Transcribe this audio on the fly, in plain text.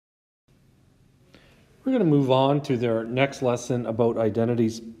We're going to move on to their next lesson about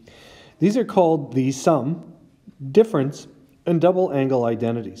identities. These are called the sum, difference, and double angle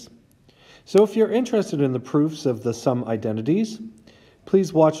identities. So if you're interested in the proofs of the sum identities,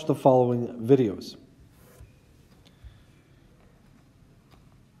 please watch the following videos.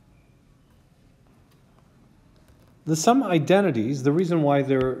 The sum identities, the reason why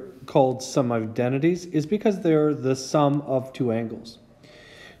they're called sum identities is because they're the sum of two angles.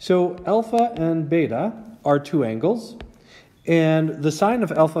 So alpha and beta are two angles, and the sine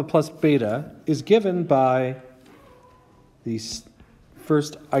of alpha plus beta is given by the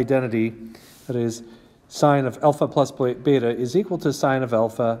first identity, that is sine of alpha plus beta is equal to sine of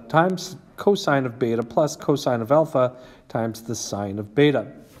alpha times cosine of beta plus cosine of alpha times the sine of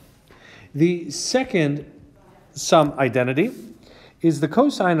beta. The second sum identity is the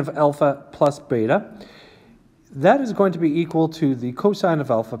cosine of alpha plus beta. That is going to be equal to the cosine of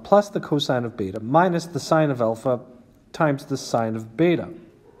alpha plus the cosine of beta minus the sine of alpha times the sine of beta.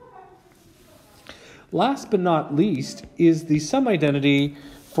 Last but not least is the sum identity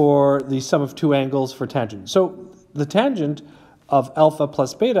for the sum of two angles for tangent. So the tangent of alpha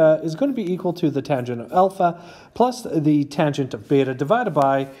plus beta is going to be equal to the tangent of alpha plus the tangent of beta divided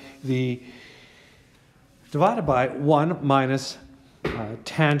by 1 minus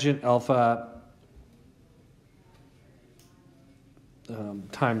tangent alpha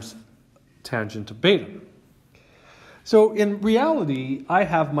times tangent of beta. So in reality, I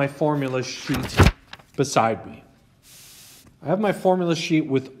have my formula sheet beside me. I have my formula sheet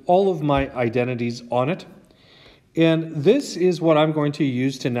with all of my identities on it, and this is what I'm going to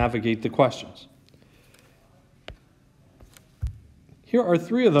use to navigate the questions. Here are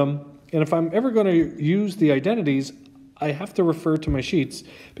three of them, and if I'm ever going to use the identities, I have to refer to my sheets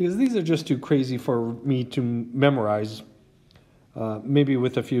because these are just too crazy for me to memorize, maybe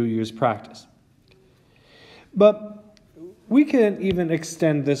with a few years practice. But we can even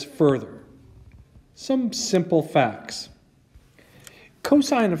extend this further. Some simple facts.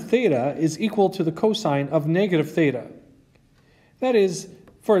 Cosine of theta is equal to the cosine of negative theta. That is,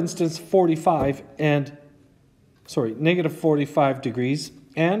 for instance, negative 45 degrees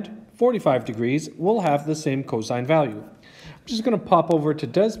and 45 degrees will have the same cosine value. I'm just going to pop over to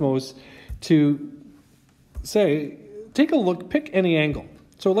Desmos to say, take a look, pick any angle.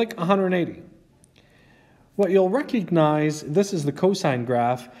 So like 180. What you'll recognize, this is the cosine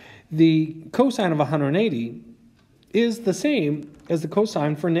graph, the cosine of 180 is the same as the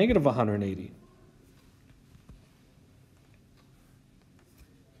cosine for negative 180.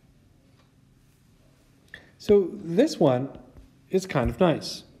 So this one is kind of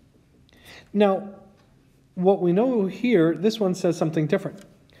nice. Now, what we know here, this one says something different.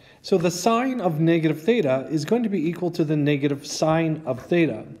 So the sine of negative theta is going to be equal to the negative sine of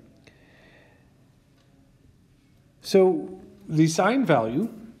theta. So the sine value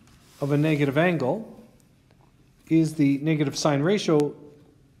of a negative angle is the negative sine ratio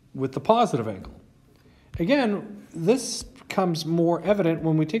with the positive angle. Again, this becomes more evident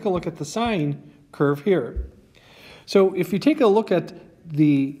when we take a look at the sine curve here. So if you take a look at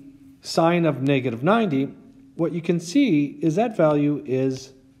the sine of negative 90, what you can see is that value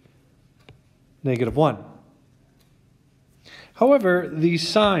is negative 1. However, the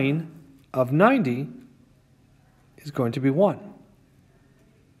sine of 90 is going to be 1.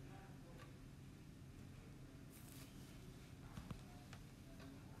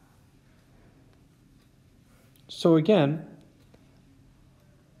 So again,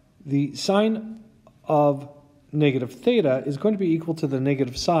 the sine of negative theta is going to be equal to the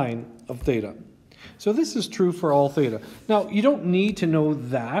negative sine of theta. So this is true for all theta. Now, you don't need to know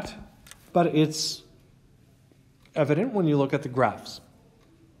that, but it's evident when you look at the graphs.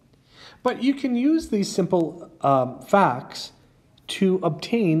 But you can use these simple facts to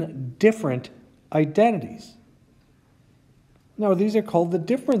obtain different identities. Now, these are called the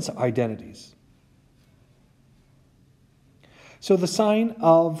difference identities. So the sine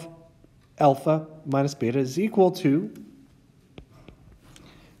of alpha minus beta is equal to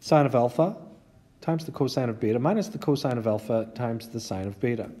sine of alpha times the cosine of beta minus the cosine of alpha times the sine of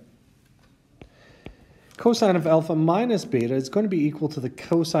beta. Cosine of alpha minus beta is going to be equal to the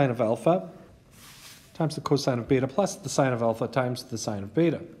cosine of alpha times the cosine of beta plus the sine of alpha times the sine of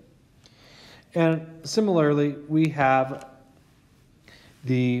beta. And similarly, we have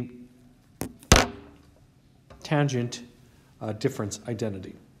the tangent difference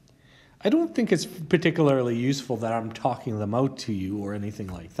identity. I don't think it's particularly useful that I'm talking them out to you or anything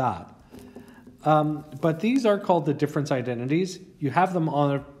like that. But these are called the difference identities. You have them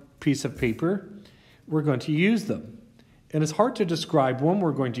on a piece of paper. We're going to use them. And it's hard to describe when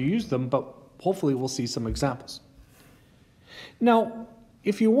we're going to use them, but hopefully we'll see some examples. Now,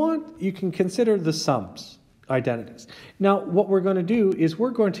 if you want, you can consider the sums identities. Now, what we're going to do is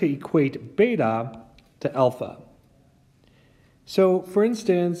we're going to equate beta to alpha. So, for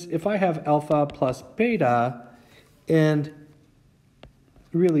instance, if I have alpha plus beta, and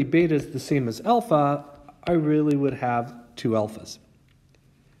really beta is the same as alpha, I really would have two alphas.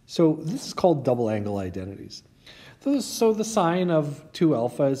 So this is called double angle identities. So the sine of 2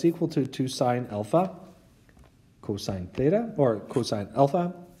 alpha is equal to 2 sine alpha, cosine theta, or cosine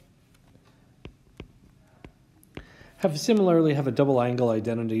alpha. Similarly have a double angle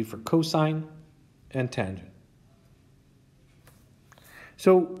identity for cosine and tangent.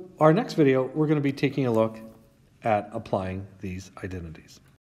 So our next video, we're going to be taking a look at applying these identities.